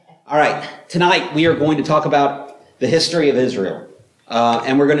All right, tonight we are going to talk about the history of Israel.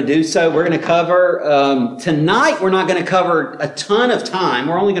 And we're going to do so. We're going to cover, tonight we're not going to cover a ton of time.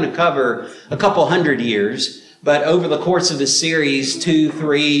 We're only going to cover a couple hundred years. But over the course of this series, 2,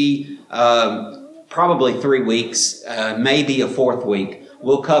 3, probably 3 weeks, maybe a fourth week,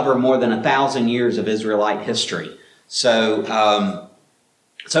 we'll cover more than 1,000 years of Israelite history. So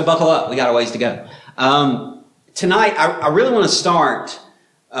buckle up. We got a ways to go. Tonight, I really want to start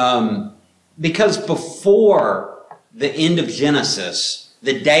because before the end of Genesis,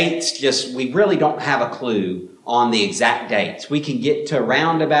 the dates we really don't have a clue on the exact dates. We can get to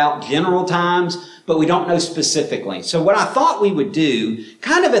roundabout general times, but we don't know specifically. So what I thought we would do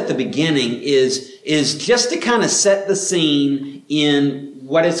kind of at the beginning is just to kind of set the scene in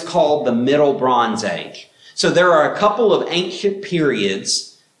what is called the Middle Bronze Age. So there are a couple of ancient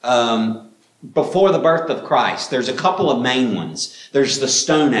periods before the birth of Christ. There's a couple of main ones. There's the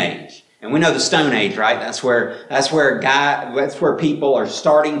Stone Age. And we know the Stone Age, right? That's where people are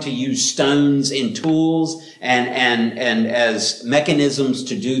starting to use stones in tools and as mechanisms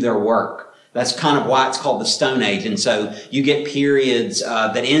to do their work. That's kind of why it's called the Stone Age. And so you get periods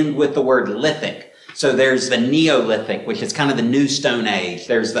that end with the word lithic. So there's the Neolithic, which is kind of the new Stone Age.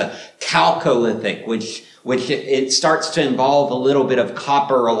 There's the Chalcolithic, which it starts to involve a little bit of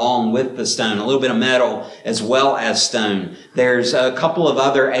copper along with the stone, a little bit of metal as well as stone. There's a couple of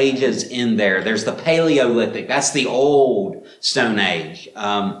other ages in there. There's the Paleolithic. That's the old Stone Age.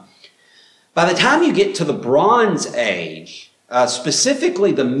 By the time you get to the Bronze Age,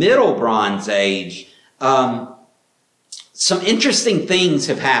 specifically the Middle Bronze Age, some interesting things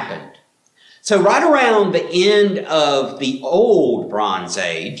have happened. So right around the end of the Old Bronze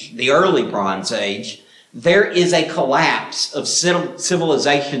Age, the early Bronze Age, there is a collapse of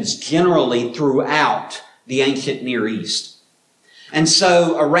civilizations generally throughout the ancient Near East. And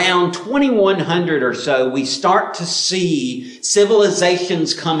so around 2100 or so, we start to see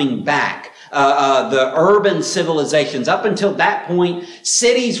civilizations coming back. The urban civilizations. Up until that point,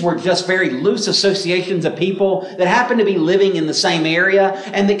 cities were just very loose associations of people that happened to be living in the same area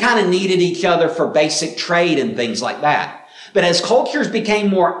and they kind of needed each other for basic trade and things like that. But as cultures became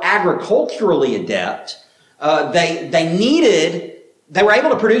more agriculturally adept, they were able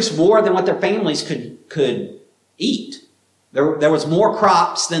to produce more than what their families could eat. There was more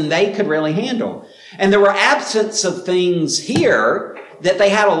crops than they could really handle. And there were absence of things here that they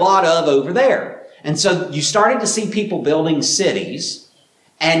had a lot of over there. And so you started to see people building cities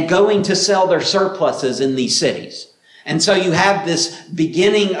and going to sell their surpluses in these cities. And so you have this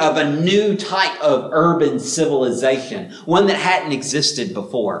beginning of a new type of urban civilization, one that hadn't existed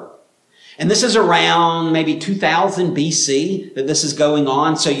before. And this is around maybe 2000 BC that this is going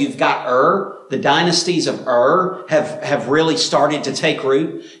on. So you've got the dynasties of have really started to take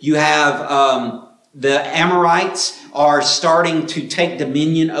root. You have the Amorites are starting to take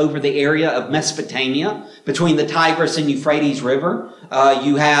dominion over the area of Mesopotamia between the Tigris and Euphrates River.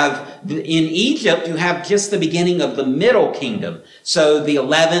 You have, in Egypt, you have just the beginning of the Middle Kingdom. So the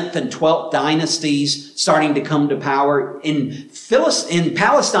 11th and 12th dynasties starting to come to power. In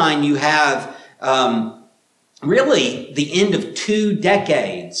Palestine, you have really the end of 2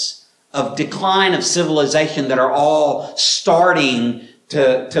 decades of decline of civilization that are all starting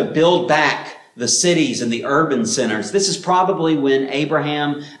to build back the cities and the urban centers. This is probably when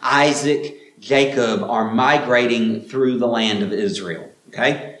Abraham, Isaac, Jacob are migrating through the land of Israel.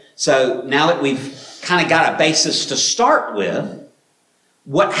 Okay? So now that we've kind of got a basis to start with,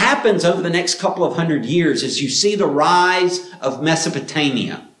 what happens over the next couple of hundred years is you see the rise of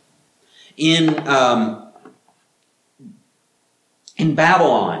Mesopotamia. In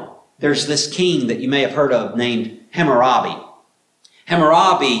Babylon, there's this king that you may have heard of named Hammurabi.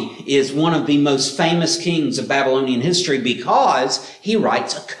 Hammurabi is one of the most famous kings of Babylonian history because he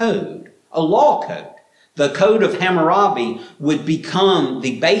writes a code, a law code. The Code of Hammurabi would become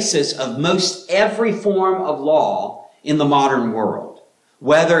the basis of most every form of law in the modern world.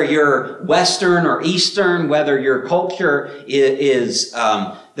 Whether you're Western or Eastern, whether your culture is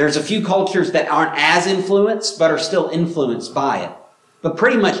there's a few cultures that aren't as influenced but are still influenced by it. But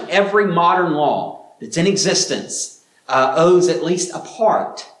pretty much every modern law that's in existence owes at least a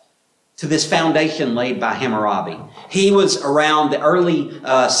part to this foundation laid by Hammurabi. He was around the early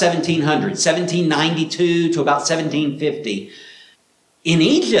 1700s, 1792 to about 1750. In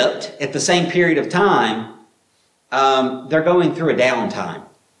Egypt, at the same period of time, they're going through a downtime.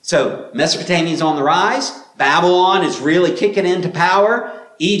 So Mesopotamia is on the rise. Babylon is really kicking into power.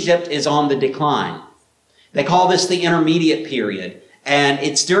 Egypt is on the decline. They call this the intermediate period. And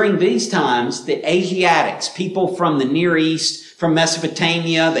it's during these times that Asiatics, people from the Near East, from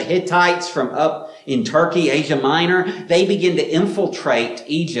Mesopotamia, the Hittites from up in Turkey, Asia Minor, they begin to infiltrate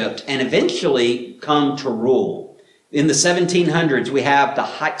Egypt and eventually come to rule. In the 1700s, we have the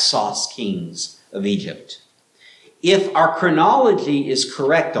Hyksos kings of Egypt. If our chronology is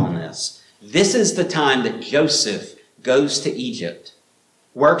correct on this, this is the time that Joseph goes to Egypt,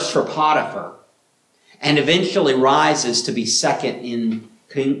 works for Potiphar, and eventually rises to be second in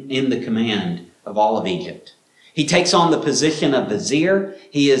the command of all of Egypt. He takes on the position of vizier.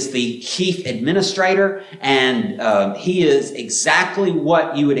 He is the chief administrator, and he is exactly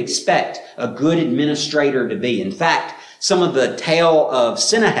what you would expect a good administrator to be. In fact, some of the tale of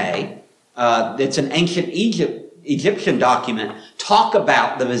Sennacherib, that's an ancient Egyptian document, talk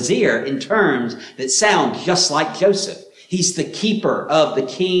about the vizier in terms that sound just like Joseph. He's the keeper of the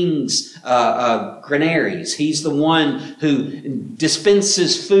king's granaries. He's the one who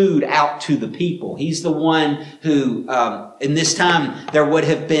dispenses food out to the people. He's the one who, in this time, there would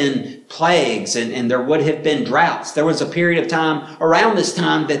have been plagues and there would have been droughts. There was a period of time around this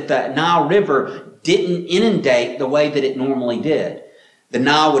time that the Nile River didn't inundate the way that it normally did. The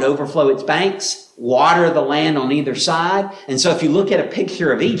Nile would overflow its banks, water the land on either side. And so if you look at a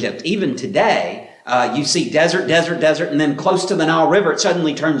picture of Egypt, even today, you see desert, and then close to the Nile River, it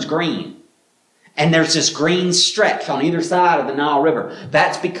suddenly turns green. And there's this green stretch on either side of the Nile River.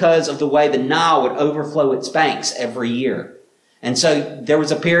 That's because of the way the Nile would overflow its banks every year. And so there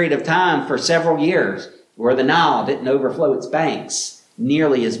was a period of time for several years where the Nile didn't overflow its banks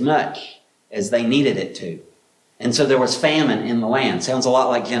nearly as much as they needed it to. And so there was famine in the land. Sounds a lot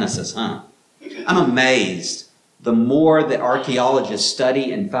like Genesis, huh? I'm amazed. The more that archaeologists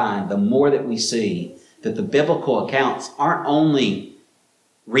study and find, the more that we see that the biblical accounts aren't only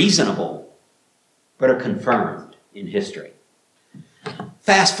reasonable, but are confirmed in history.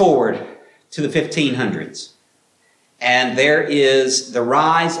 Fast forward to the 1500s, and there is the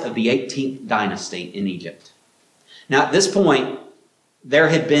rise of the 18th dynasty in Egypt. Now, at this point, there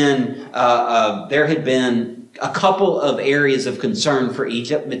had been a couple of areas of concern for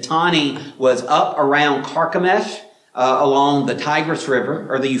Egypt. Mitanni was up around Carchemish, along the Tigris River,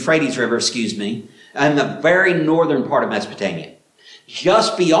 or the Euphrates River, and the very northern part of Mesopotamia.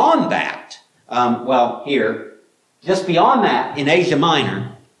 Just beyond that, just beyond that, in Asia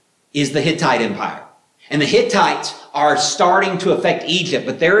Minor, is the Hittite Empire. And the Hittites are starting to affect Egypt,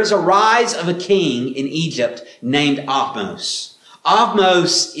 but there is a rise of a king in Egypt named Ahmose.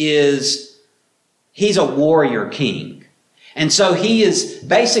 Ahmose he's a warrior king. And so he is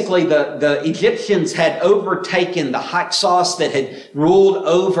basically, the Egyptians had overtaken the Hyksos that had ruled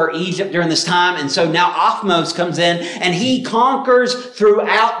over Egypt during this time. And so now Ahmose comes in and he conquers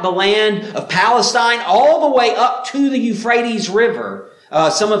throughout the land of Palestine all the way up to the Euphrates River.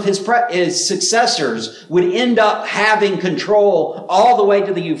 Some of his successors would end up having control all the way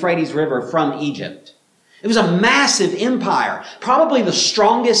to the Euphrates River from Egypt. It was a massive empire, probably the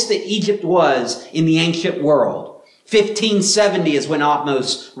strongest that Egypt was in the ancient world. 1570 is when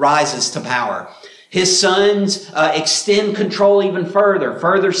Ahmose rises to power. His sons extend control even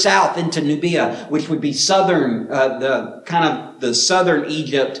further south into Nubia, which would be southern, the southern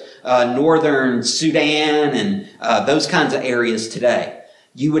Egypt, northern Sudan, and those kinds of areas today.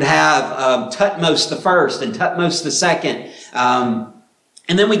 You would have Thutmose I and Thutmose II,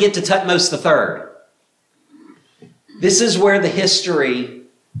 and then we get to Thutmose III. This is where the history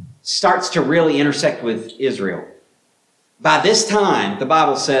starts to really intersect with Israel. By this time, the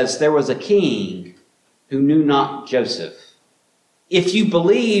Bible says there was a king who knew not Joseph. If you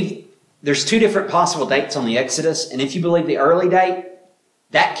believe, there's two different possible dates on the Exodus, and if you believe the early date,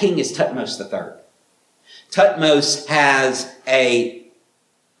 that king is Thutmose III. Thutmose has an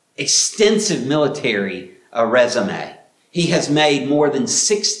extensive military resume. He has made more than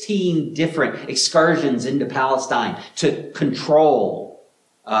 16 different excursions into Palestine to control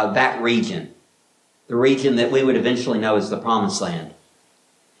that region, the region that we would eventually know as the Promised Land.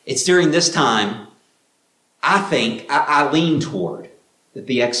 It's during this time, I lean toward that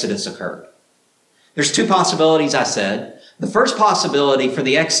the Exodus occurred. There's two possibilities, I said. The first possibility for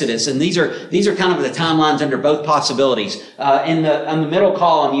the Exodus, and these are kind of the timelines under both possibilities. On the middle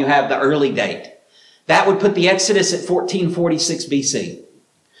column, you have the early date. That would put the Exodus at 1446 BC.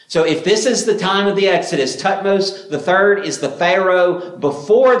 So if this is the time of the Exodus, Thutmose III is the Pharaoh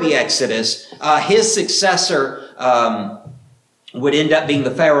before the Exodus. His successor would end up being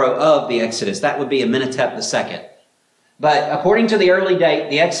the Pharaoh of the Exodus. That would be Amenhotep II. But according to the early date,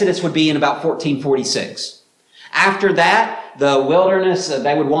 the Exodus would be in about 1446. After that, the wilderness,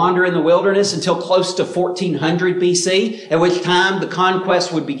 they would wander in the wilderness until close to 1400 BC, at which time the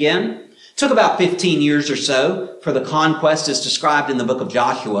conquest would begin. It took about 15 years or so for the conquest as described in the book of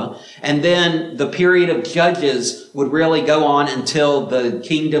Joshua. And then the period of Judges would really go on until the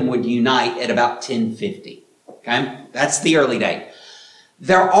kingdom would unite at about 1050. Okay? That's the early date.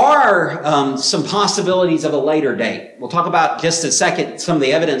 There are some possibilities of a later date. We'll talk about just a second some of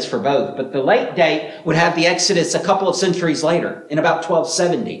the evidence for both. But the late date would have the Exodus a couple of centuries later, in about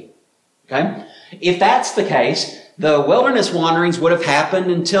 1270. Okay? If that's the case, the wilderness wanderings would have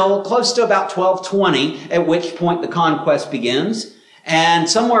happened until close to about 1220, at which point the conquest begins. And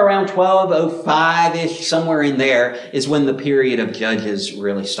somewhere around 1205-ish, somewhere in there, is when the period of Judges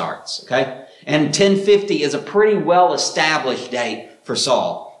really starts. Okay? And 1050 is a pretty well-established date for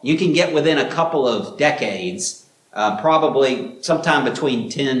Saul. You can get within a couple of decades, probably sometime between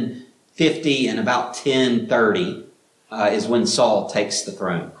 1050 and about 1030 is when Saul takes the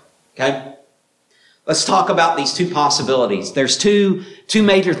throne. Okay? Let's talk about these two possibilities. There's two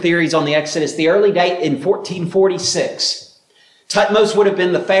major theories on the Exodus. The early date in 1446. Thutmose would have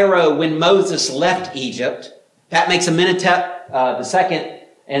been the Pharaoh when Moses left Egypt. That makes Amenhotep the second,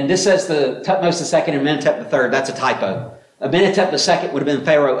 and this says the Thutmose the second and Amenhotep the third. That's a typo. Amenhotep II would have been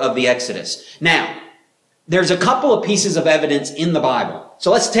Pharaoh of the Exodus. Now, there's a couple of pieces of evidence in the Bible.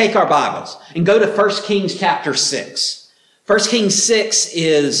 So let's take our Bibles and go to 1 Kings chapter 6. 1 Kings 6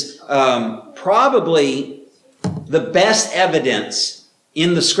 is probably the best evidence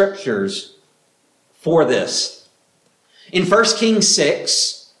in the scriptures for this. In 1 Kings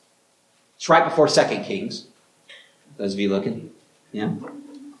 6, it's right before 2 Kings. Those of you looking? Yeah?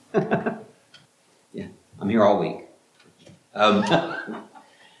 Yeah, I'm here all week. 1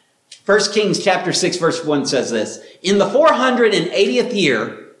 Kings chapter 6 verse 1 says this. In the 480th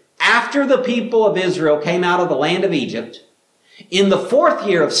year, after the people of Israel came out of the land of Egypt, in the 4th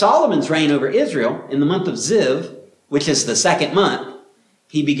year of Solomon's reign over Israel, in the month of Ziv, which is the 2nd month,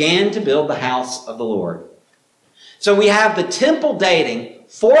 he began to build the house of the Lord. So we have the temple dating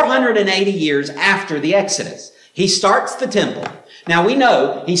 480 years after the Exodus. He starts the temple. Now we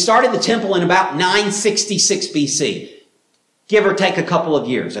know he started the temple in about 966 BC. Give or take a couple of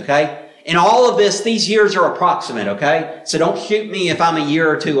years, okay? And all of this, these years are approximate, okay? So don't shoot me if I'm a year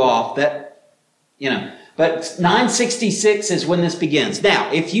or two off. But 966 is when this begins. Now,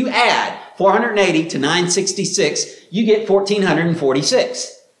 if you add 480 to 966, you get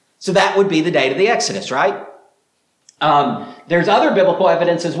 1446. So that would be the date of the Exodus, right? There's other biblical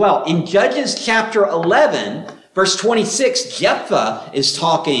evidence as well. In Judges chapter 11, verse 26, Jephthah is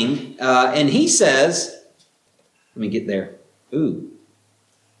talking, and he says, let me get there. Ooh.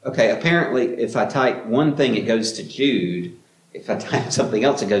 Okay, apparently if I type one thing, it goes to Jude. If I type something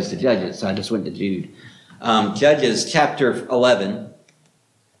else, it goes to Judges. So I just went to Jude. Judges chapter 11,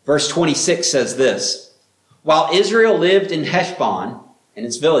 verse 26 says this. While Israel lived in Heshbon and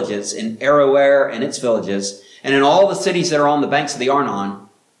its villages, in Aroer and its villages, and in all the cities that are on the banks of the Arnon,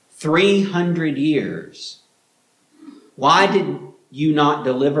 300 years. Why did you not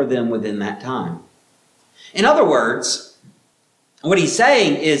deliver them within that time? In other words, what he's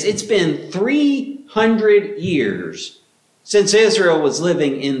saying is it's been 300 years since Israel was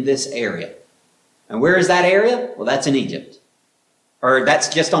living in this area. And where is that area? Well, that's in Egypt. Or that's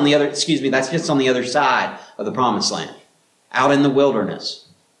just on the other side of the Promised Land, out in the wilderness.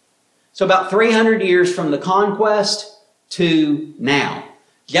 So about 300 years from the conquest to now.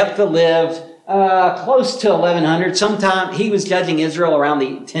 Jephthah lived close to 1100. Sometime he was judging Israel around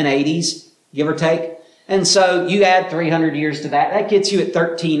the 1080s, give or take. And so you add 300 years to that. That gets you at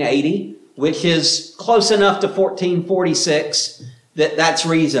 1380, which is close enough to 1446 that's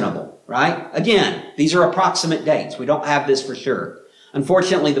reasonable, right? Again, these are approximate dates. We don't have this for sure.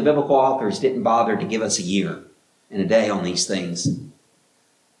 Unfortunately, the biblical authors didn't bother to give us a year and a day on these things.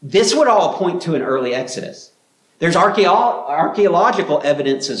 This would all point to an early Exodus. There's archaeological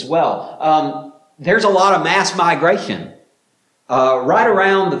evidence as well. There's a lot of mass migration right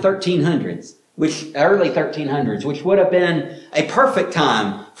around the 1300s. Early 1300s, which would have been a perfect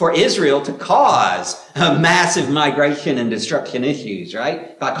time for Israel to cause a massive migration and destruction issues,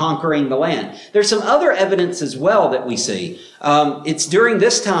 right? By conquering the land. There's some other evidence as well that we see. It's during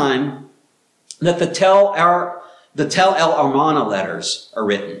this time that the Tel El Amarna letters are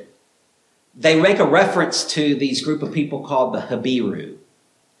written. They make a reference to these group of people called the Habiru.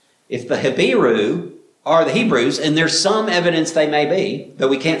 If the Habiru are the Hebrews, and there's some evidence they may be, though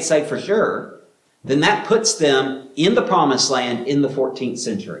we can't say for sure, then that puts them in the Promised Land in the 14th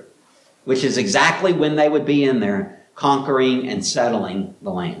century, which is exactly when they would be in there conquering and settling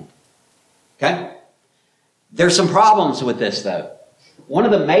the land. Okay? There's some problems with this, though. One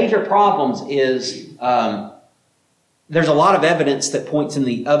of the major problems is there's a lot of evidence that points in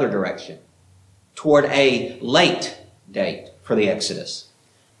the other direction, toward a late date for the Exodus.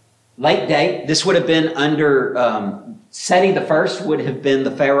 Late date, this would have been under Seti the First would have been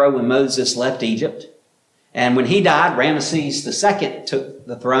the Pharaoh when Moses left Egypt. And when he died, Ramesses II took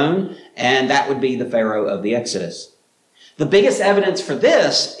the throne, and that would be the Pharaoh of the Exodus. The biggest evidence for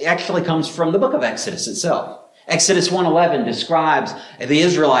this actually comes from the book of Exodus itself. Exodus 1:11 describes the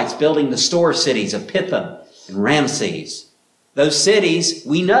Israelites building the store cities of Pithom and Ramses. Those cities,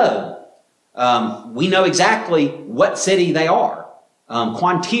 we know exactly what city they are.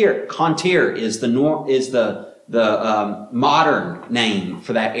 Qantir is the modern name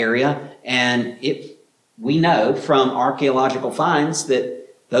for that area, and we know from archaeological finds that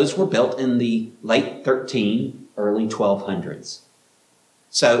those were built in the late 13, early 1200s.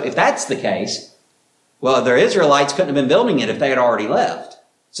 So if that's the case, well, the Israelites couldn't have been building it if they had already left.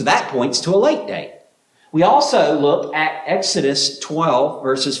 So that points to a late date. We also look at Exodus 12,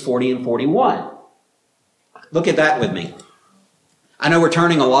 verses 40 and 41. Look at that with me. I know we're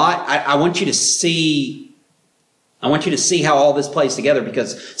turning a lot. I want you to see how all this plays together,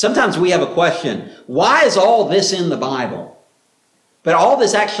 because sometimes we have a question. Why is all this in the Bible? But all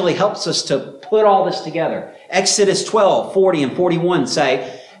this actually helps us to put all this together. Exodus 12, 40 and 41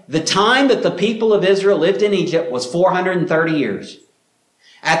 say, the time that the people of Israel lived in Egypt was 430 years.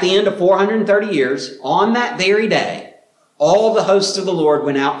 At the end of 430 years, on that very day, all the hosts of the Lord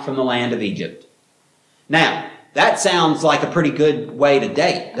went out from the land of Egypt. Now, that sounds like a pretty good way to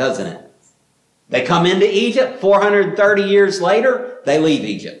date, doesn't it? They come into Egypt, 430 years later, they leave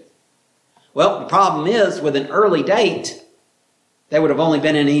Egypt. Well, the problem is, with an early date, they would have only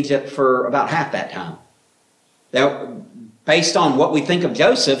been in Egypt for about half that time. Based on what we think of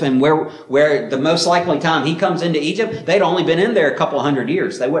Joseph and where the most likely time he comes into Egypt, they'd only been in there a couple hundred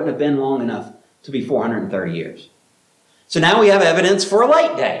years. They wouldn't have been long enough to be 430 years. So now we have evidence for a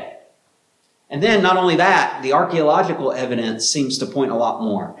late date. And then not only that, the archaeological evidence seems to point a lot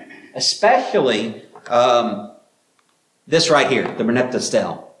more. Especially this right here, the Merneptah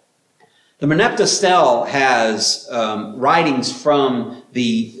Stele. The Merneptah Stele has writings from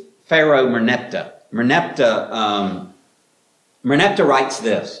the Pharaoh Merneptah. Merneptah writes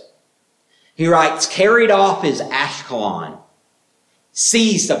this. He writes, carried off is Ashkelon,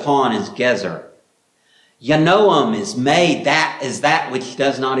 seized upon is Gezer. Yanoam is made that which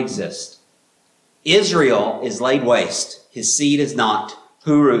does not exist. Israel is laid waste. His seed is not.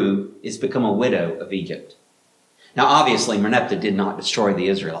 Huru is become a widow of Egypt. Now, obviously, Merneptah did not destroy the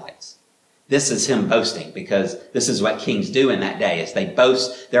Israelites. This is him boasting, because this is what kings do in that day, is they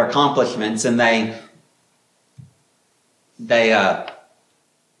boast their accomplishments and they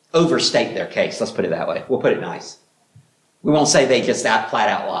overstate their case. Let's put it that way. We'll put it nice. We won't say they just flat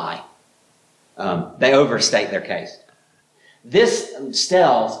out lie. They overstate their case. This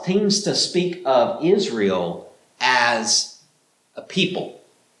stele seems to speak of Israel as a people.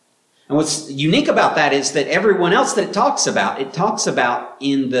 And what's unique about that is that everyone else that it talks about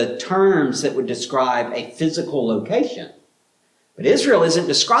in the terms that would describe a physical location. But Israel isn't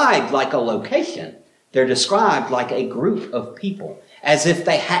described like a location. They're described like a group of people, as if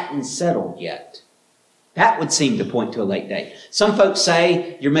they hadn't settled yet. That would seem to point to a late date. Some folks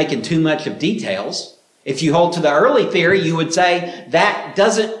say you're making too much of details. If you hold to the early theory, you would say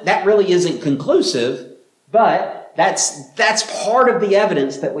that really isn't conclusive, but that's part of the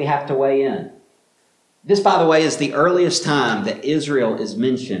evidence that we have to weigh in. This, by the way, is the earliest time that Israel is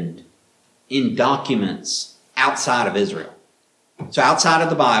mentioned in documents outside of Israel. So outside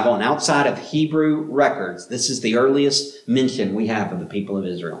of the Bible and outside of Hebrew records, this is the earliest mention we have of the people of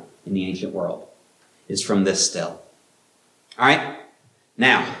Israel in the ancient world. It's from this stele. All right?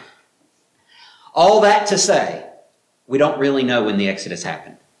 Now, all that to say, we don't really know when the Exodus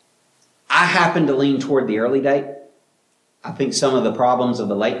happened. I happen to lean toward the early date. I think some of the problems of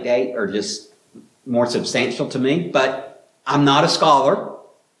the late date are just more substantial to me, but I'm not a scholar.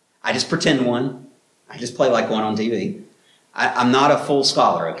 I just pretend one. I just play like one on TV. I'm not a full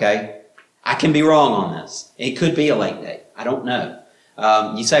scholar, okay? I can be wrong on this. It could be a late date. I don't know.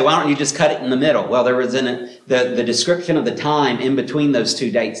 You say, why don't you just cut it in the middle? Well, there was the description of the time in between those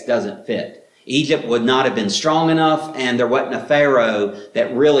two dates doesn't fit. Egypt would not have been strong enough, and there wasn't a pharaoh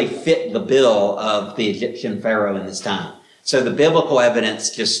that really fit the bill of the Egyptian pharaoh in this time. So the biblical evidence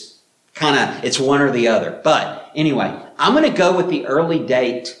just it's one or the other. But anyway, I'm going to go with the early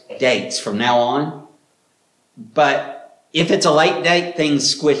dates from now on. But if it's a late date, things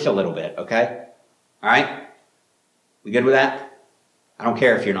squish a little bit, okay? All right? We good with that? I don't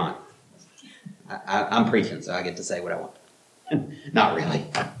care if you're not. I'm preaching, so I get to say what I want. Not really.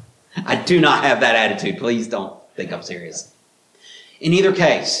 I do not have that attitude. Please don't think I'm serious. In either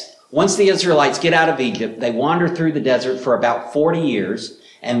case, once the Israelites get out of Egypt, they wander through the desert for about 40 years.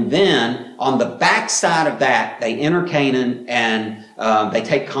 And then on the backside of that, they enter Canaan and they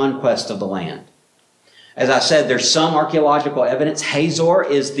take conquest of the land. As I said, there's some archaeological evidence. Hazor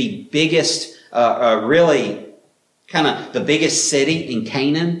is the biggest, really kind of the biggest city in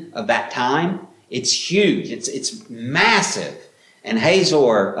Canaan of that time. It's huge. It's massive. And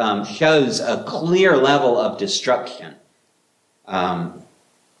Hazor shows a clear level of destruction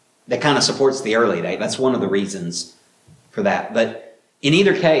that kind of supports the early day. That's one of the reasons for that. But in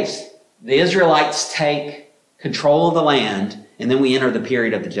either case, the Israelites take control of the land, and then we enter the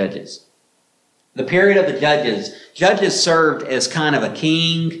period of the Judges. The period of the Judges served as kind of a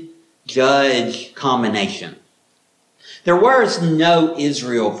king-judge combination. There was no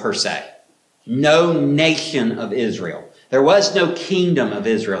Israel per se, no nation of Israel. There was no kingdom of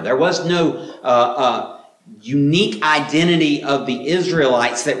Israel. There was no unique identity of the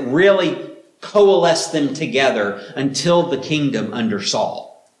Israelites that really coalesced them together until the kingdom under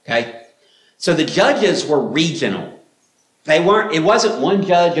Saul. Okay? So the judges were regional. It wasn't one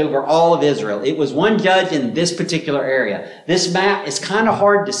judge over all of Israel. It was one judge in this particular area. This map is kind of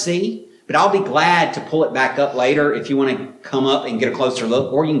hard to see, but I'll be glad to pull it back up later if you want to come up and get a closer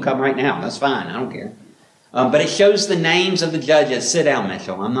look, or you can come right now. That's fine. I don't care. But it shows the names of the judges. Sit down,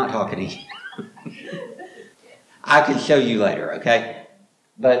 Mitchell. I'm not talking to you. I can show you later, okay?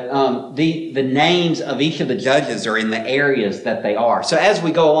 But the names of each of the judges are in the areas that they are. So as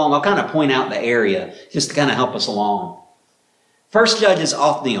we go along, I'll kind of point out the area just to kind of help us along. First judge is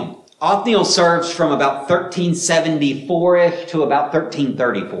Othniel. Othniel serves from about 1374-ish to about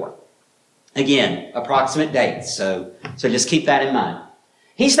 1334. Again, approximate dates, so just keep that in mind.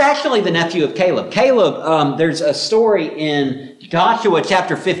 He's actually the nephew of Caleb. Caleb, there's a story in Joshua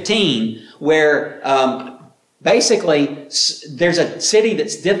chapter 15 where basically there's a city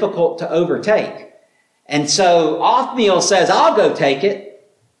that's difficult to overtake. And so Othniel says, I'll go take it.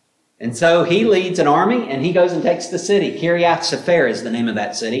 And so he leads an army and he goes and takes the city. Kiriath Sefer is the name of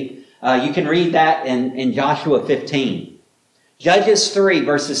that city. You can read that in Joshua 15. Judges 3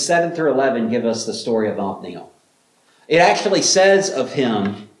 verses 7 through 11 give us the story of Othniel. It actually says of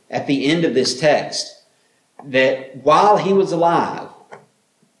him at the end of this text that while he was alive,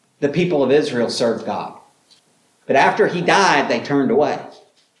 the people of Israel served God. But after he died, they turned away.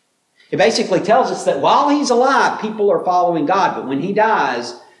 It basically tells us that while he's alive, people are following God. But when he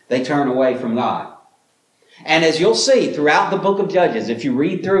dies, they turn away from God. And as you'll see throughout the book of Judges, if you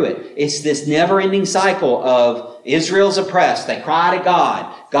read through it, it's this never-ending cycle of Israel's oppressed. They cry to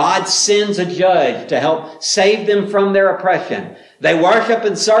God. God sends a judge to help save them from their oppression. They worship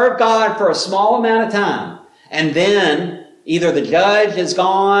and serve God for a small amount of time. And then either the judge is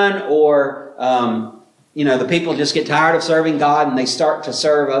gone or, the people just get tired of serving God and they start to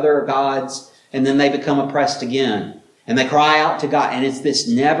serve other gods. And then they become oppressed again. And they cry out to God. And it's this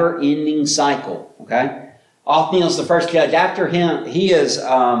never-ending cycle. Okay? Othniel's the first judge. After him, he's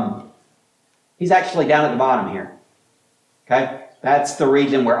actually down at the bottom here. Okay? That's the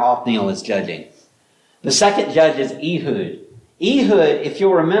region where Othniel is judging. The second judge is Ehud. Ehud, if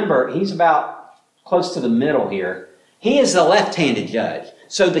you'll remember, he's about close to the middle here. He is the left-handed judge.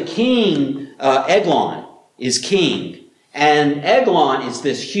 So the king, Eglon, is king. And Eglon is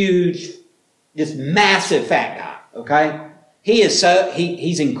this huge, this massive fat guy. Okay?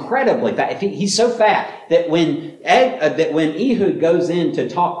 He's incredibly fat. He's so fat that when Ehud goes in to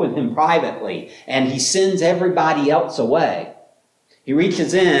talk with him privately and he sends everybody else away, he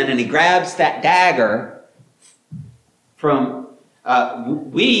reaches in and he grabs that dagger from,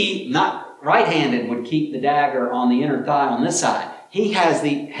 we, not right-handed, would keep the dagger on the inner thigh on this side. He has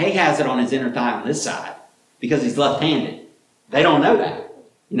it on his inner thigh on this side because he's left-handed. They don't know that.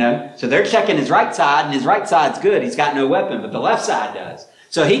 So they're checking his right side, and his right side's good. He's got no weapon, but the left side does.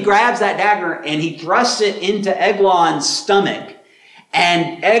 So he grabs that dagger, and he thrusts it into Eglon's stomach.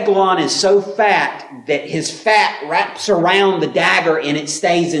 And Eglon is so fat that his fat wraps around the dagger, and it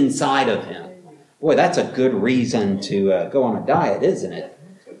stays inside of him. Boy, that's a good reason to go on a diet, isn't it?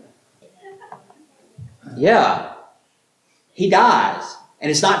 Yeah. He dies. And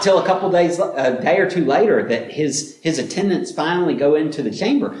it's not till a day or two later that his attendants finally go into the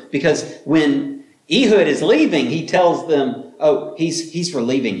chamber. Because when Ehud is leaving, he tells them, he's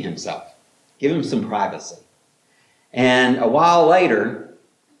relieving himself. Give him some privacy. And a while later,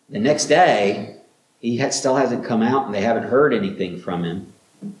 the next day, he still hasn't come out and they haven't heard anything from him.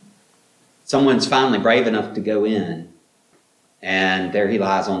 Someone's finally brave enough to go in. And there he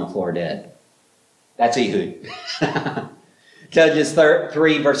lies on the floor dead. That's Ehud. Judges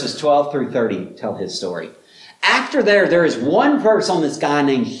 3 verses 12 through 30 tell his story. After there is one verse on this guy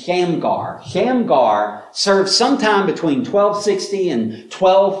named Shamgar. Shamgar served sometime between 1260 and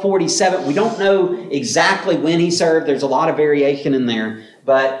 1247. We don't know exactly when he served. There's a lot of variation in there.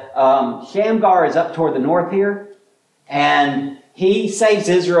 But Shamgar is up toward the north here. And he saves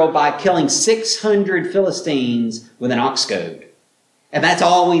Israel by killing 600 Philistines with an ox goad. And that's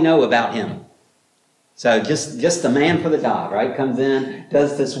all we know about him. So just the man for the job, right? Comes in,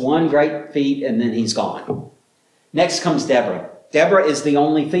 does this one great feat, and then he's gone. Next comes Deborah. Deborah is the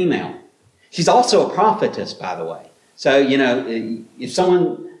only female. She's also a prophetess, by the way. So, if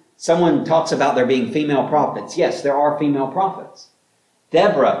someone talks about there being female prophets, yes, there are female prophets.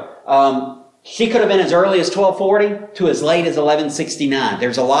 Deborah, she could have been as early as 1240 to as late as 1169.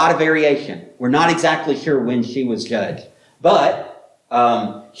 There's a lot of variation. We're not exactly sure when she was judged. But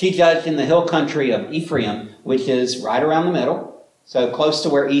she judged in the hill country of Ephraim, which is right around the middle, so close to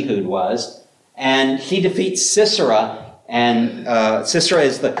where Ehud was. And she defeats Sisera, and Sisera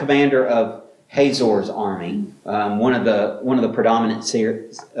is the commander of Hazor's army, one of the predominant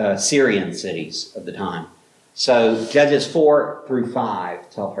Syrian cities of the time. So Judges 4 through 5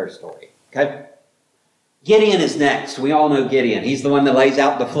 tell her story. Okay? Gideon is next. We all know Gideon. He's the one that lays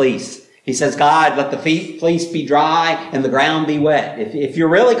out the fleece. He says, God, let the fleece be dry and the ground be wet. If you're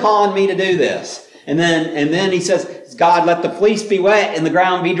really calling me to do this. And then he says, God, let the fleece be wet and the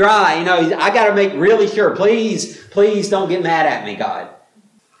ground be dry. I got to make really sure. Please don't get mad at me, God.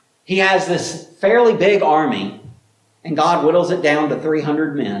 He has this fairly big army, and God whittles it down to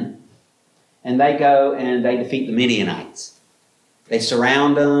 300 men. And they go and they defeat the Midianites. They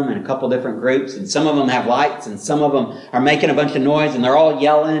surround them in a couple different groups, and some of them have lights, and some of them are making a bunch of noise, and they're all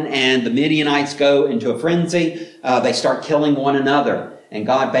yelling, and the Midianites go into a frenzy. They start killing one another, and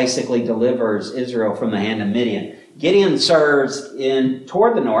God basically delivers Israel from the hand of Midian. Gideon serves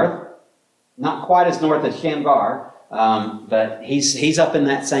toward the north, not quite as north as Shamgar, but he's up in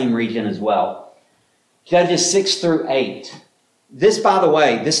that same region as well. Judges 6 through 8. This, by the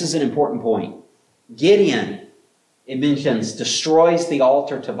way, this is an important point. Gideon, it mentions, destroys the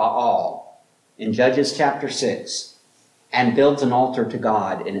altar to Baal in Judges chapter 6 and builds an altar to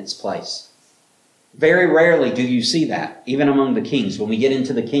God in its place. Very rarely do you see that, even among the kings. When we get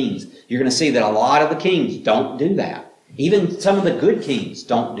into the kings, you're going to see that a lot of the kings don't do that. Even some of the good kings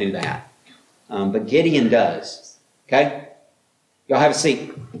don't do that. But Gideon does. Okay? Y'all have a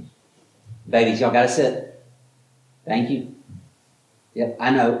seat. Babies, y'all got to sit. Thank you. Yep, I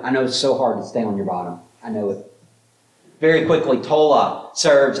know it's so hard to stay on your bottom. I know it. Very quickly, Tola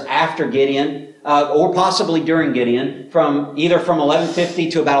serves after Gideon, or possibly during Gideon, either from 1150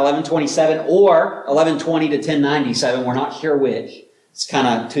 to about 1127, or 1120 to 1097. We're not sure which. It's kind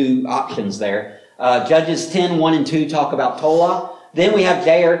of two options there. Judges 10, 1 and 2 talk about Tola. Then we have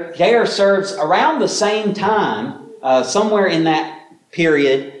Jair. Jair serves around the same time, somewhere in that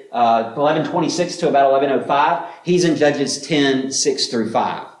period, 1126 to about 1105. He's in Judges 10, 6 through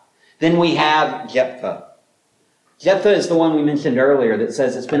 5. Then we have Jephthah. Jephthah is the one we mentioned earlier that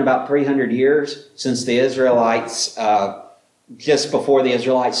says it's been about 300 years since the Israelites, just before the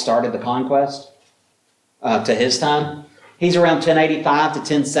Israelites started the conquest, to his time. He's around 1085 to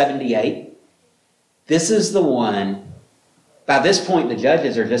 1078. This is the one, by this point the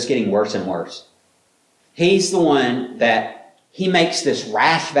judges are just getting worse and worse. He's the one that he makes this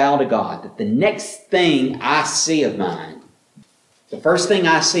rash vow to God that the next thing I see of mine, the first thing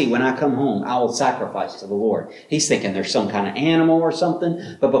I see when I come home, I will sacrifice to the Lord. He's thinking there's some kind of animal or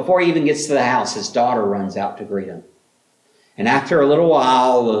something. But before he even gets to the house, his daughter runs out to greet him. And after a little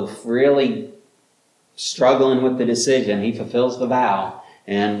while of really struggling with the decision, he fulfills the vow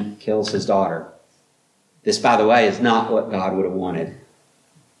and kills his daughter. This, by the way, is not what God would have wanted.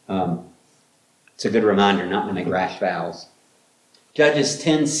 It's a good reminder not to make rash vows. Judges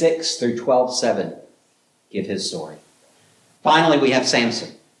 10:6 through 12:7 give his story. Finally, we have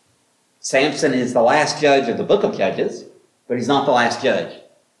Samson. Samson is the last judge of the book of Judges, but he's not the last judge.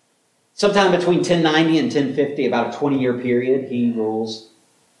 Sometime between 1090 and 1050, about a 20-year period, he rules.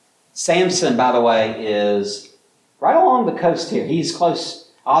 Samson, by the way, is right along the coast here. He's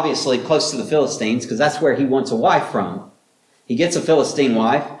obviously close to the Philistines, because that's where he wants a wife from. He gets a Philistine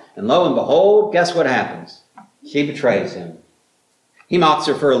wife, and lo and behold, guess what happens? She betrays him. He mocks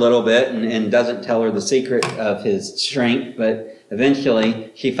her for a little bit and doesn't tell her the secret of his strength, but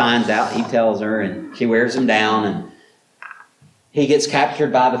eventually she finds out, he tells her, and she wears him down, and he gets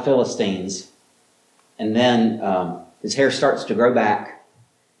captured by the Philistines. And then his hair starts to grow back,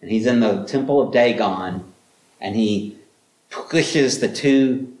 and he's in the temple of Dagon, and he pushes the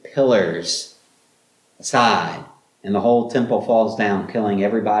two pillars aside, and the whole temple falls down, killing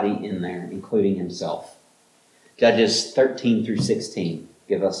everybody in there, including himself. Judges 13 through 16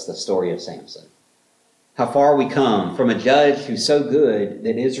 give us the story of Samson. How far we come from a judge who's so good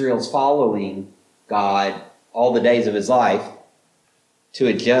that Israel's following God all the days of his life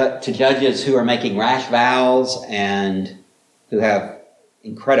to judges who are making rash vows and who have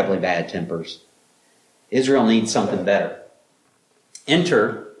incredibly bad tempers. Israel needs something better.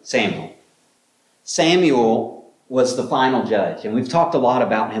 Enter Samuel. Samuel was the final judge, and we've talked a lot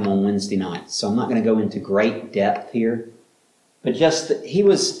about him on Wednesday nights, so I'm not going to go into great depth here. But just that he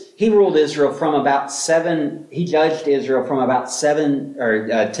ruled Israel from about 1070,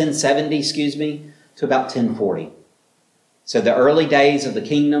 to about 1040. So the early days of the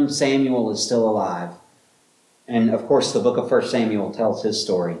kingdom, Samuel is still alive. And of course, the book of 1 Samuel tells his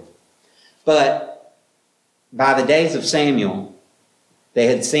story. But by the days of Samuel, they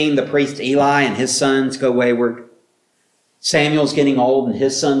had seen the priest Eli and his sons go wayward. Samuel's getting old and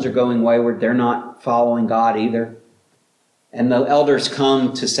his sons are going wayward. They're not following God either. And the elders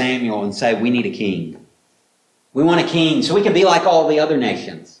come to Samuel and say, we need a king. We want a king so we can be like all the other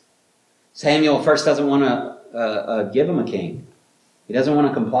nations. Samuel first doesn't want to give him a king. He doesn't want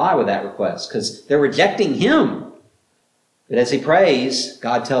to comply with that request because they're rejecting him. But as he prays,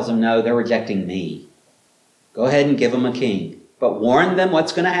 God tells him, no, they're rejecting me. Go ahead and give them a king. But warn them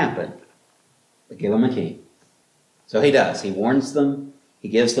what's going to happen. But give them a king. So he does. He warns them. He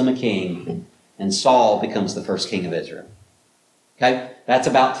gives them a king. And Saul becomes the first king of Israel. Okay? That's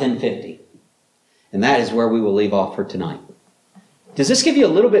about 1050. And that is where we will leave off for tonight. Does this give you a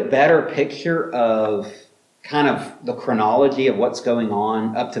little bit better picture of kind of the chronology of what's going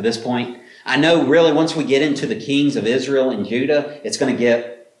on up to this point? I know really once we get into the kings of Israel and Judah, it's going to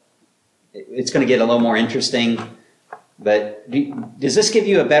get a little more interesting. But does this give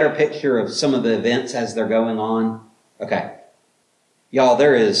you a better picture of some of the events as they're going on? Okay. Y'all,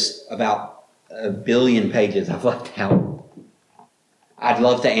 there is about 1 billion pages I've left out. I'd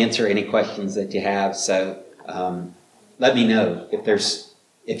love to answer any questions that you have, so let me know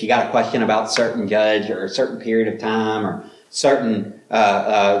if you got a question about a certain judge or a certain period of time or certain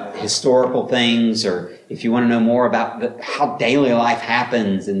historical things, or if you want to know more about how daily life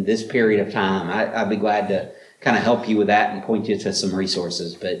happens in this period of time. I'd be glad to kind of help you with that and point you to some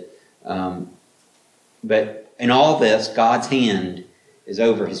resources. But in all this, God's hand is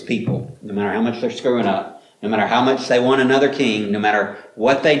over his people, no matter how much they're screwing up. No matter how much they want another king, no matter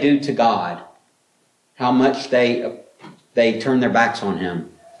what they do to God, how much they turn their backs on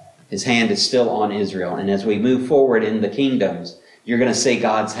him, his hand is still on Israel. And as we move forward in the kingdoms, you're going to see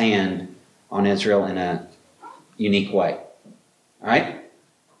God's hand on Israel in a unique way. All right?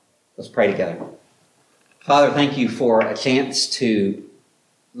 Let's pray together. Father, thank you for a chance to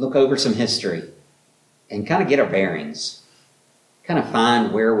look over some history and kind of get our bearings, kind of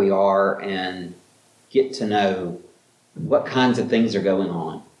find where we are and get to know what kinds of things are going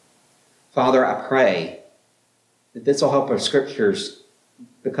on. Father, I pray that this will help our scriptures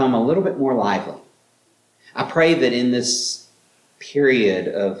become a little bit more lively. I pray that in this period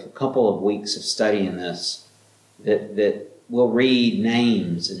of a couple of weeks of studying this, that we'll read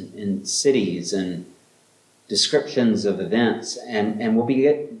names and cities and descriptions of events, and we'll be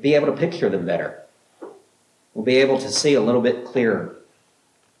able to picture them better. We'll be able to see a little bit clearer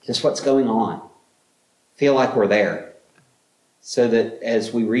just what's going on. Feel like we're there, so that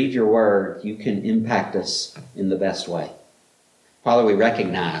as we read your word, you can impact us in the best way. Father, we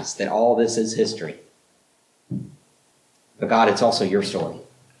recognize that all this is history. But God, it's also your story.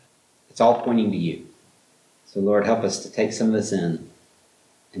 It's all pointing to you. So Lord, help us to take some of this in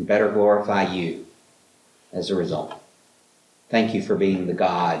and better glorify you as a result. Thank you for being the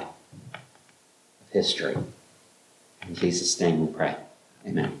God of history. In Jesus' name we pray.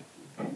 Amen.